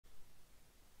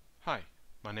Hi,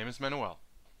 my name is Manuel.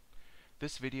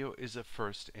 This video is a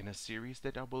first in a series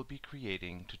that I will be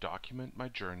creating to document my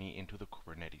journey into the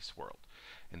Kubernetes world,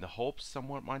 in the hopes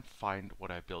someone might find what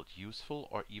I built useful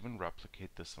or even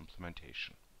replicate this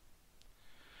implementation.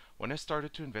 When I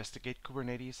started to investigate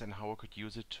Kubernetes and how I could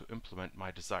use it to implement my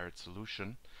desired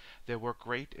solution, there were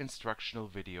great instructional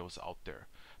videos out there,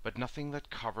 but nothing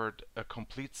that covered a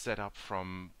complete setup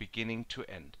from beginning to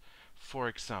end. For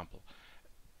example,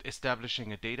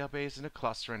 establishing a database in a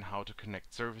cluster and how to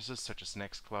connect services such as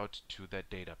Nextcloud to that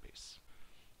database.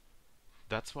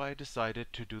 That's why I decided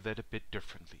to do that a bit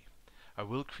differently. I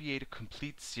will create a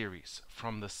complete series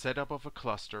from the setup of a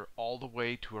cluster all the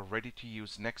way to a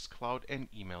ready-to-use Nextcloud and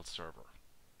email server.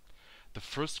 The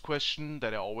first question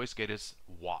that I always get is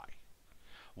why?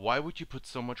 Why would you put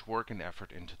so much work and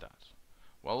effort into that?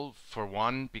 Well, for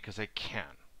one, because I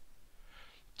can.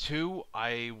 Two,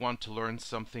 I want to learn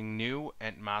something new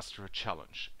and master a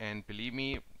challenge. And believe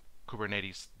me,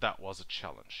 Kubernetes, that was a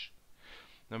challenge.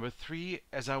 Number three,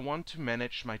 as I want to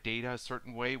manage my data a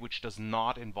certain way which does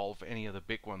not involve any of the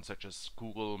big ones such as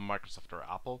Google, Microsoft or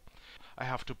Apple, I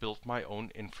have to build my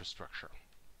own infrastructure.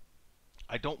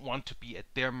 I don't want to be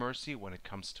at their mercy when it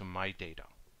comes to my data.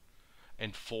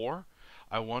 And four,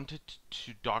 I wanted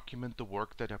to document the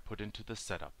work that I put into the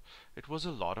setup. It was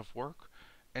a lot of work,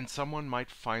 and someone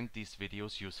might find these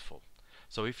videos useful.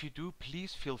 So if you do,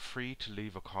 please feel free to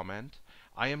leave a comment.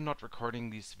 I am not recording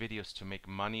these videos to make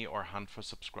money or hunt for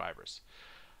subscribers.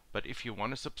 But if you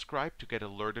want to subscribe to get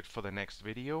alerted for the next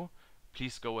video,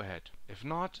 please go ahead. If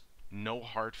not, no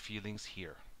hard feelings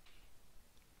here.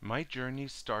 My journey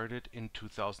started in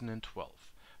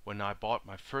 2012 when I bought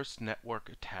my first network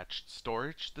attached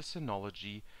storage, the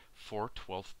Synology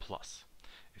 412 Plus.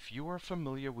 If you are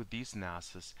familiar with these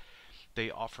NASes, they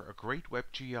offer a great web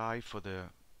GUI for the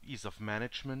ease of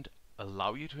management,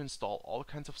 allow you to install all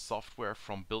kinds of software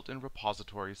from built-in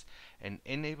repositories, and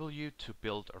enable you to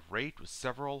build a RAID with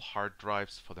several hard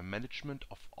drives for the management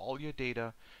of all your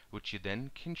data, which you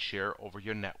then can share over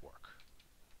your network.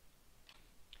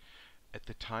 At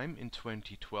the time in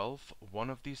 2012, one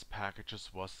of these packages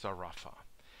was Zarafa,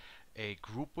 a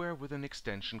groupware with an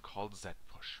extension called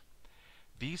zpush.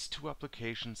 These two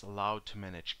applications allowed to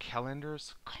manage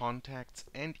calendars, contacts,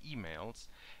 and emails,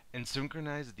 and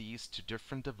synchronize these to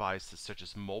different devices such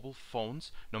as mobile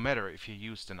phones, no matter if you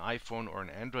used an iPhone or an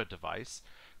Android device,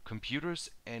 computers,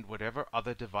 and whatever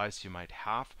other device you might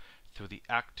have through the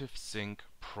Active Sync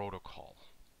protocol.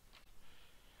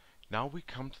 Now we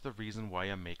come to the reason why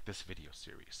I make this video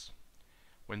series.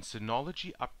 When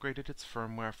Synology upgraded its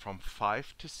firmware from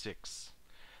 5 to 6,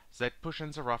 zpush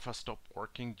and Zarafa stopped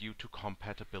working due to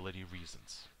compatibility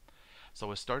reasons. So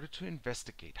I started to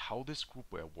investigate how this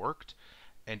groupware worked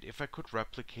and if I could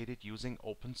replicate it using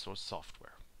open source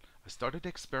software. I started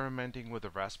experimenting with a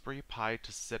Raspberry Pi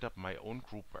to set up my own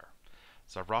groupware.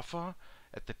 Zarafa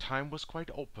at the time was quite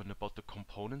open about the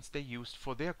components they used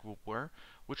for their groupware,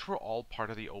 which were all part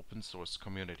of the open source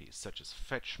community, such as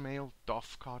Fetchmail,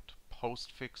 Dovecot,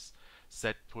 Postfix,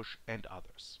 zpush, and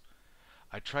others.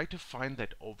 I tried to find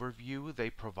that overview they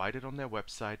provided on their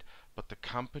website, but the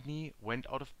company went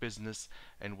out of business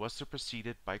and was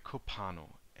superseded by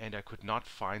Copano, and I could not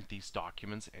find these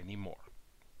documents anymore.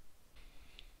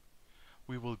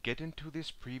 We will get into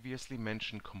these previously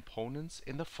mentioned components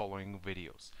in the following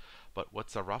videos, but what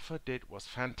Zarafa did was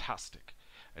fantastic,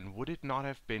 and would it not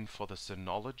have been for the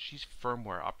Synology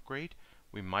firmware upgrade,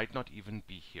 we might not even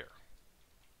be here.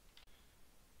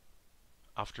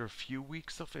 After a few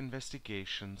weeks of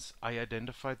investigations, I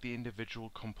identified the individual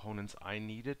components I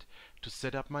needed to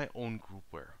set up my own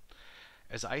groupware.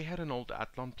 As I had an old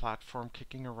Athlon platform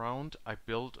kicking around, I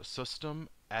built a system,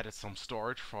 added some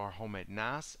storage for our homemade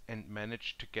NAS, and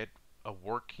managed to get a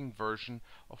working version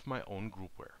of my own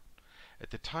groupware.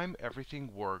 At the time,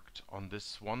 everything worked on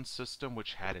this one system,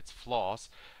 which had its flaws.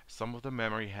 Some of the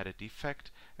memory had a defect,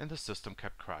 and the system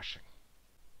kept crashing.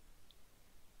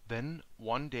 Then,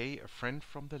 one day, a friend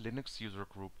from the Linux user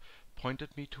group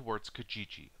pointed me towards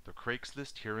Kijiji, the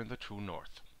Craigslist here in the true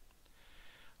north.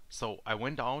 So I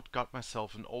went out, got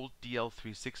myself an old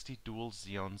DL360 dual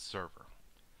Xeon server.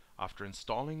 After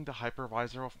installing the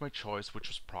hypervisor of my choice, which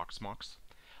was Proxmox,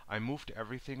 I moved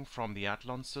everything from the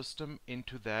Athlon system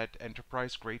into that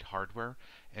enterprise-grade hardware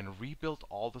and rebuilt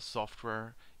all the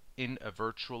software in a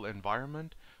virtual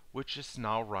environment, which is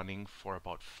now running for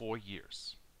about 4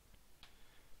 years.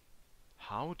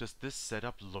 How does this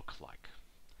setup look like?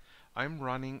 I'm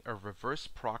running a reverse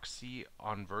proxy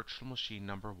on virtual machine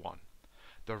number 1.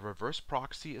 The reverse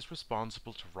proxy is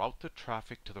responsible to route the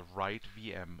traffic to the right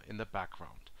VM in the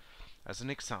background. As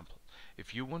an example,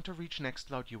 If you want to reach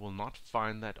Nextcloud, you will not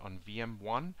find that on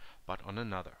VM1, but on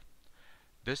another.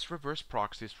 This reverse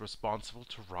proxy is responsible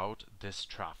to route this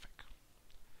traffic.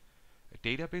 A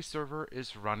database server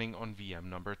is running on VM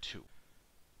number 2.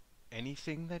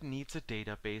 Anything that needs a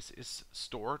database is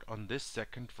stored on this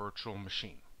second virtual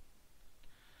machine.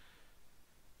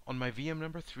 On my VM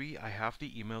number 3, I have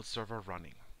the email server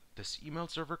running. This email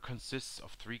server consists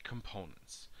of 3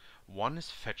 components. One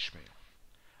is fetch mail.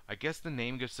 I guess the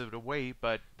name gives it away,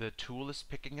 but the tool is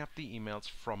picking up the emails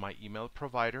from my email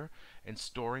provider and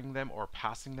storing them or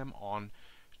passing them on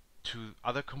to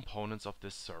other components of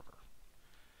this server.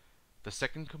 The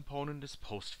second component is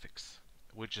postfix,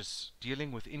 which is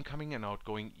dealing with incoming and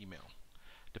outgoing email.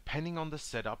 Depending on the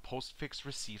setup, postfix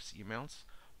receives emails,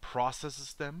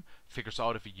 processes them, figures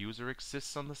out if a user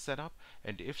exists on the setup,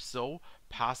 and if so,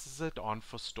 passes it on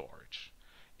for storage.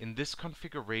 In this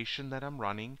configuration that I'm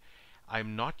running,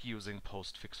 I'm not using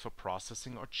postfix for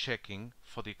processing or checking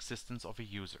for the existence of a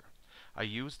user. I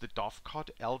use the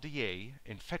Dovecot LDA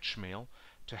in fetchmail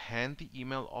to hand the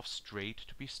email off straight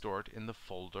to be stored in the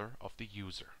folder of the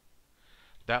user.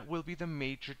 That will be the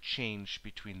major change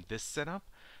between this setup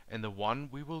and the one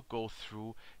we will go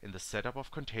through in the setup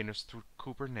of containers through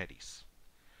Kubernetes.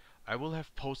 I will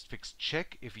have postfix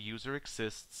check if a user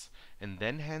exists and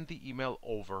then hand the email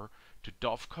over to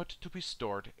Dovecot to be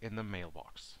stored in the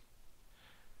mailbox.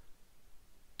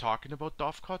 Talking about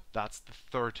Dovecot, that's the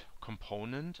third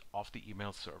component of the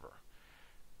email server.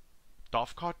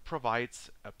 Dovecot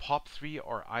provides a POP3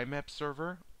 or IMAP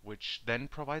server, which then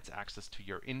provides access to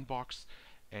your inbox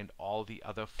and all the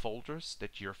other folders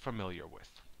that you're familiar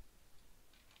with.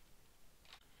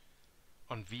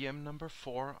 On VM number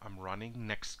 4, I'm running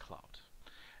Nextcloud.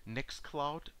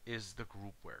 Nextcloud is the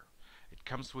groupware. It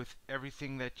comes with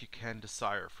everything that you can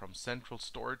desire, from central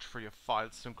storage for your file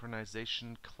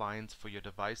synchronization, clients for your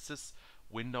devices,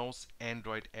 Windows,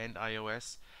 Android and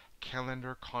iOS,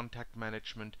 calendar, contact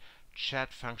management,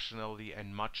 chat functionality,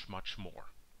 and much, much more.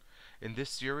 In this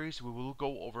series, we will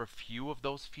go over a few of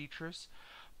those features,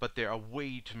 but there are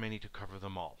way too many to cover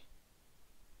them all.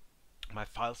 My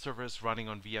file server is running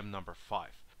on VM number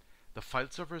 5. The file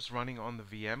server is running on the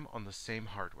VM on the same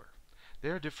hardware.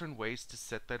 There are different ways to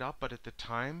set that up, but at the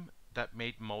time that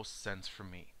made most sense for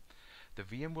me. The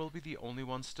VM will be the only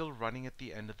one still running at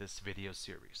the end of this video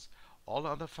series. All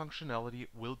other functionality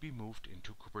will be moved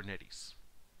into Kubernetes.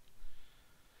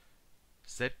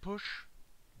 zpush,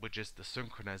 which is the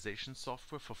synchronization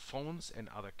software for phones and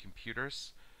other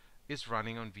computers, is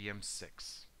running on VM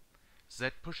 6.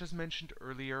 zpush, as mentioned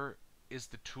earlier, is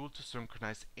the tool to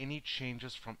synchronize any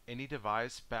changes from any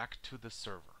device back to the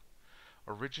server.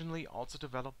 Originally also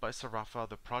developed by Sarafa,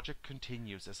 the project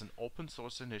continues as an open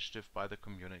source initiative by the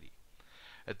community.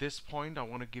 At this point, I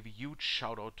want to give a huge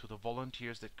shout out to the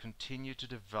volunteers that continue to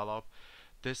develop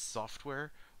this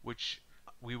software, which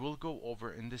we will go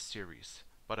over in this series.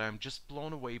 But I am just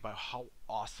blown away by how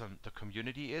awesome the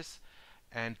community is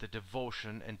and the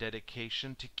devotion and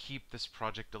dedication to keep this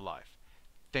project alive.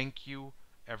 Thank you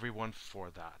everyone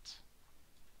for that.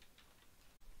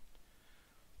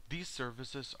 These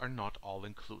services are not all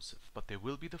inclusive, but they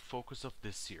will be the focus of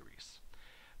this series.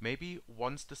 Maybe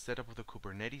once the setup of the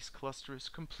Kubernetes cluster is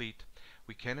complete,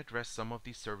 we can address some of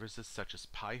these services such as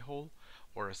Pi-hole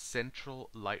or a central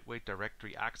lightweight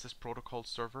directory access protocol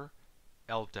server,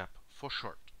 LDAP for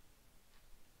short.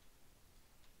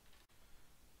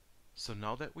 So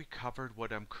now that we covered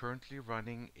what I'm currently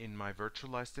running in my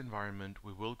virtualized environment,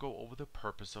 we will go over the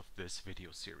purpose of this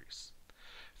video series.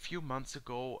 A few months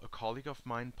ago, a colleague of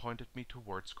mine pointed me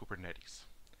towards Kubernetes.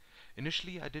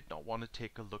 Initially, I did not want to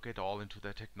take a look at all into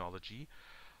that technology,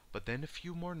 but then a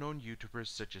few more known YouTubers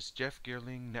such as Jeff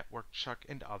Geerling, Network Chuck,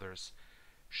 and others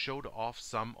showed off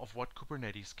some of what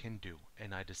Kubernetes can do,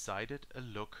 and I decided a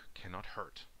look cannot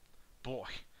hurt. Boy,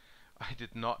 I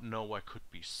did not know I could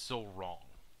be so wrong.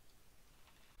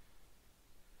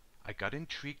 I got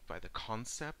intrigued by the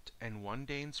concept, and one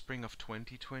day in spring of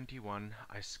 2021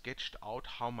 I sketched out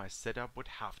how my setup would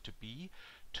have to be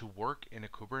to work in a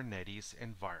Kubernetes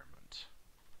environment.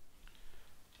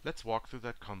 Let's walk through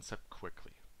that concept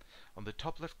quickly. On the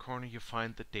top left corner you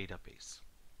find the database.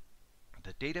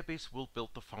 The database will build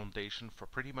the foundation for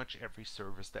pretty much every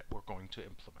service that we're going to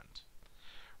implement.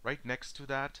 Right next to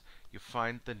that you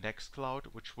find the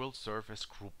Nextcloud, which will serve as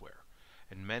groupware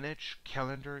and manage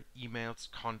calendar,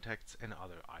 emails, contacts, and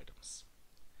other items.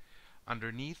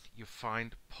 Underneath you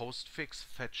find postfix,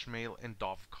 fetchmail, and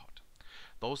Dovecot.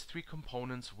 Those 3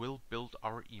 components will build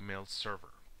our email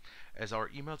server. As our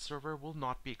email server will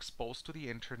not be exposed to the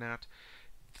internet,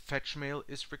 Fetch mail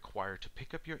is required to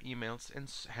pick up your emails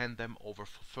and hand them over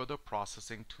for further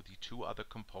processing to the two other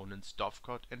components,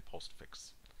 Dovecot and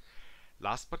Postfix.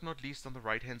 Last but not least, on the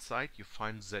right hand side you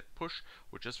find zpush,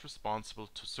 which is responsible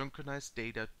to synchronize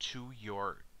data to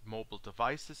your mobile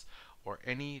devices or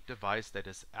any device that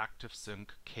is active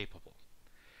sync capable.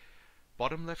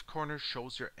 Bottom left corner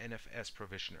shows your NFS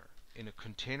provisioner. In a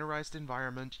containerized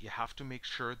environment, you have to make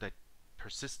sure that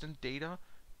persistent data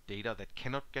that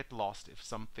cannot get lost if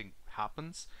something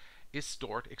happens, is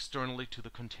stored externally to the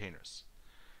containers.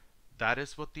 That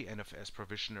is what the NFS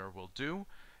provisioner will do,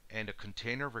 and a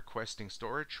container requesting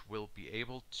storage will be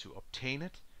able to obtain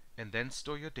it and then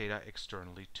store your data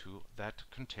externally to that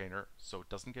container so it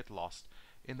doesn't get lost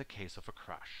in the case of a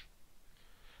crash.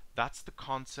 That's the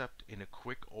concept in a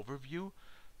quick overview.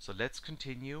 So let's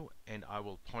continue, and I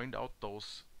will point out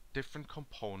those different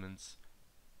components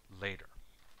later.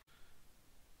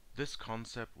 This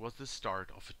concept was the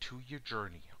start of a 2-year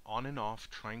journey, on and off,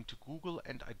 trying to Google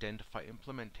and identify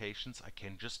implementations I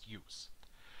can just use.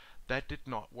 That did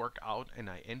not work out, and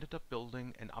I ended up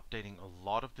building and updating a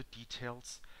lot of the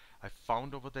details I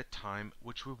found over that time,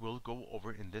 which we will go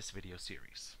over in this video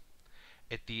series.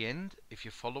 At the end, if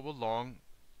you follow along,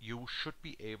 you should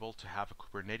be able to have a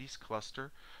Kubernetes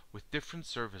cluster with different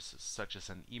services such as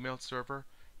an email server,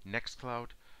 Nextcloud,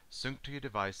 sync to your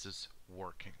devices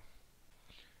working.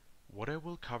 What I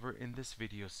will cover in this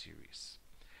video series: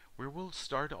 we will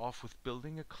start off with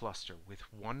building a cluster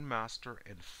with 1 master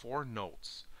and 4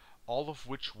 nodes, all of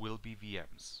which will be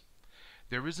VMs.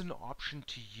 There is an option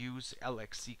to use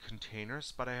LXC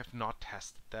containers, but I have not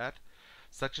tested that.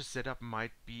 Such a setup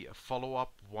might be a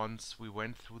follow-up once we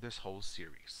went through this whole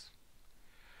series.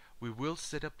 We will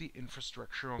set up the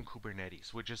infrastructure on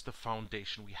Kubernetes, which is the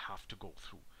foundation we have to go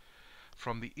through.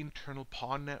 From the internal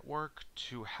pod network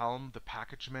to Helm, the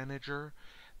package manager,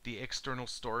 the external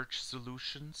storage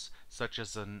solutions such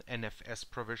as an NFS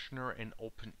provisioner and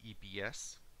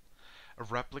OpenEBS, a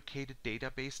replicated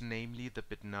database, namely the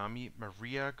Bitnami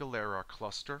Maria Galera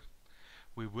cluster.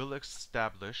 We will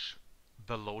establish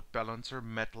the load balancer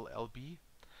MetalLB,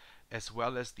 as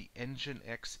well as the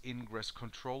Nginx ingress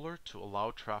controller to allow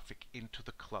traffic into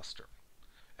the cluster.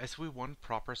 As we want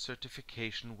proper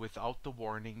certification without the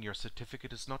warning your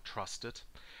certificate is not trusted,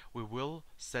 we will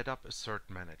set up a cert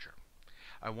manager.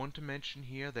 I want to mention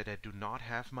here that I do not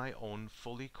have my own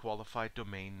fully qualified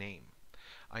domain name.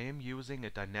 I am using a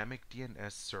dynamic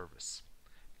DNS service,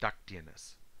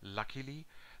 DuckDNS. Luckily,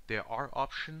 there are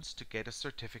options to get a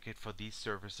certificate for these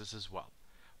services as well.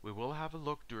 We will have a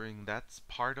look during that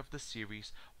part of the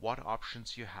series what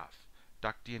options you have.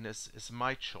 DuckDNS is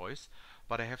my choice,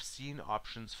 but I have seen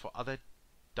options for other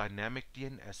dynamic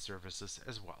DNS services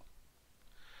as well.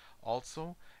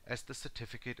 Also, as the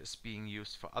certificate is being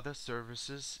used for other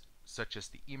services such as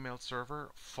the email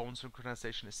server, phone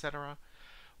synchronization, etc.,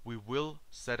 we will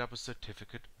set up a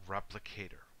certificate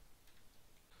replicator.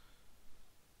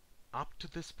 Up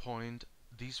to this point,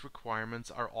 these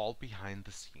requirements are all behind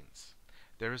the scenes.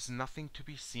 There is nothing to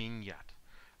be seen yet.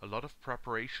 A lot of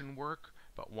preparation work,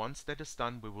 but once that is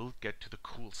done, we will get to the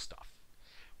cool stuff.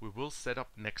 We will set up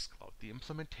Nextcloud. The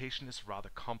implementation is rather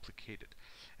complicated,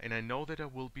 and I know that I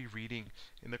will be reading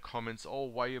in the comments, oh,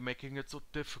 why are you making it so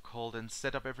difficult and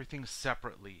set up everything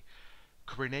separately?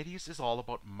 Kubernetes is all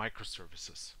about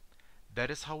microservices. That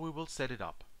is how we will set it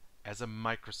up, as a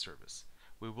microservice.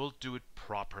 We will do it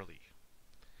properly.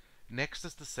 Next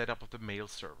is the setup of the mail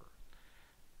server.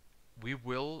 We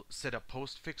will set up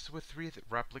Postfix with 3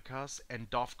 replicas and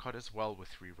Dovecot as well with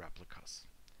 3 replicas.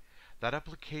 That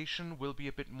application will be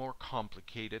a bit more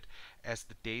complicated as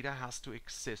the data has to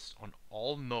exist on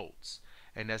all nodes,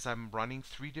 and as I'm running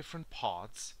 3 different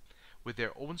pods with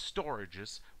their own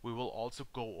storages, we will also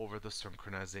go over the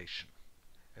synchronization.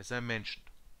 As I mentioned,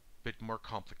 a bit more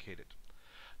complicated.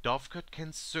 Dovecot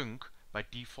can sync by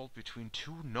default between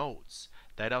 2 nodes.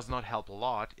 That does not help a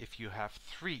lot if you have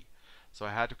 3. So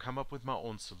I had to come up with my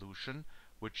own solution,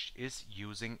 which is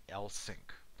using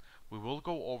lsync. We will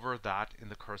go over that in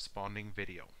the corresponding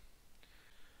video.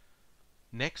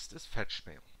 Next is fetch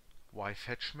mail. Why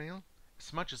fetch mail?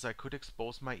 As much as I could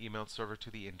expose my email server to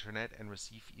the internet and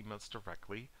receive emails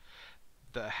directly,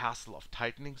 the hassle of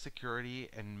tightening security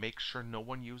and make sure no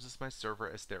one uses my server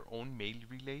as their own mail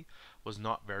relay was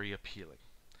not very appealing.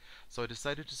 So I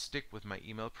decided to stick with my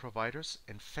email providers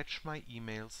and fetch my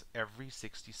emails every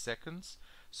 60 seconds,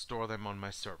 store them on my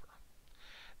server.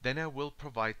 Then I will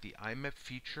provide the IMAP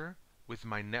feature with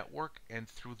my network and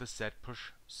through the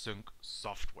zpush sync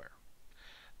software.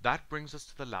 That brings us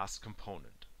to the last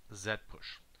component,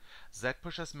 zpush.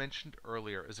 zpush, as mentioned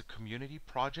earlier, is a community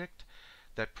project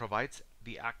that provides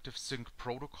the active sync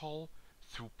protocol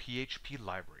through PHP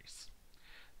libraries.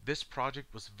 This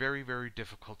project was very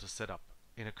difficult to set up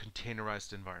in a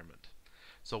containerized environment.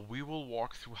 So we will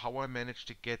walk through how I managed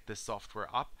to get this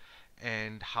software up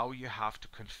and how you have to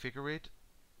configure it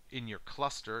in your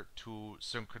cluster to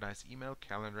synchronize email,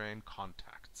 calendar, and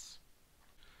contacts.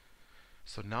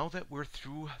 So now that we're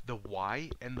through the why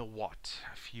and the what,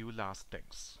 a few last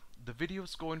things. The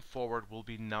videos going forward will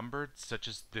be numbered such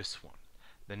as this one.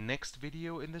 The next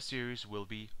video in the series will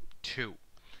be 2.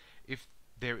 If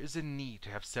there is a need to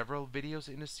have several videos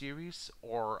in a series,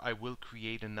 or I will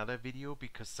create another video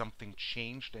because something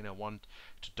changed and I want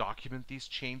to document these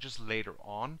changes later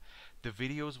on, the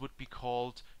videos would be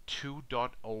called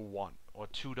 2.01 or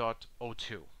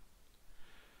 2.02.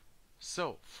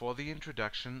 So, for the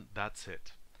introduction, that's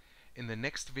it. In the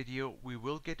next video, we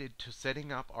will get into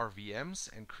setting up our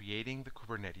VMs and creating the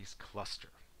Kubernetes cluster.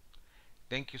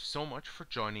 Thank you so much for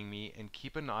joining me, and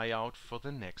keep an eye out for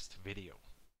the next video.